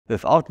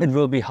Without, it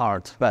will be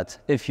hard, but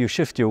if you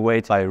shift your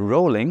weight by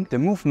rolling, the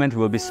movement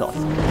will be soft.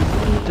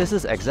 This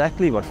is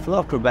exactly what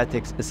flow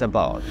acrobatics is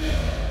about.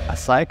 A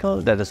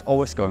cycle that is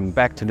always going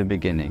back to the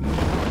beginning.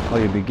 How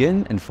you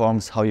begin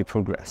informs how you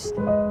progress.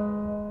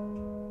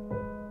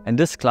 In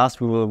this class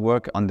we will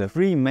work on the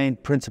three main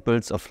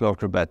principles of flow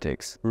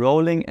acrobatics: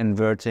 rolling,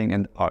 inverting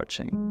and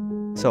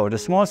arching. So the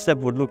small step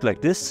would look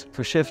like this,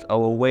 to shift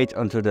our weight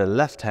onto the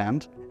left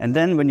hand, and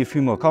then when you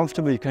feel more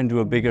comfortable you can do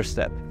a bigger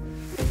step.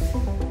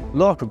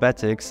 Flow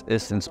acrobatics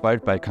is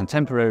inspired by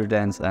contemporary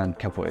dance and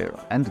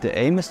capoeira, and the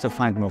aim is to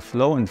find more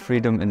flow and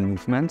freedom in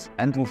movement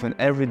and move in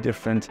every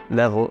different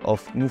level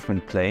of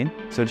movement plane,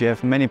 so that you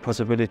have many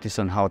possibilities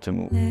on how to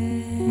move.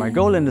 My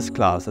goal in this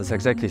class is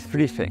exactly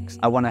three things.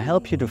 I want to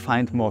help you to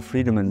find more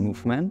freedom in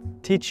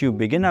movement, teach you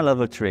beginner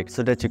level tricks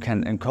so that you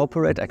can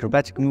incorporate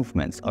acrobatic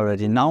movements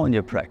already now in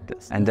your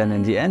practice, and then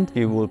in the end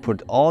we will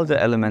put all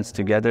the elements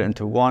together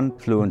into one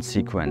fluent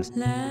sequence.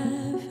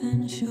 Laugh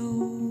and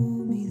show.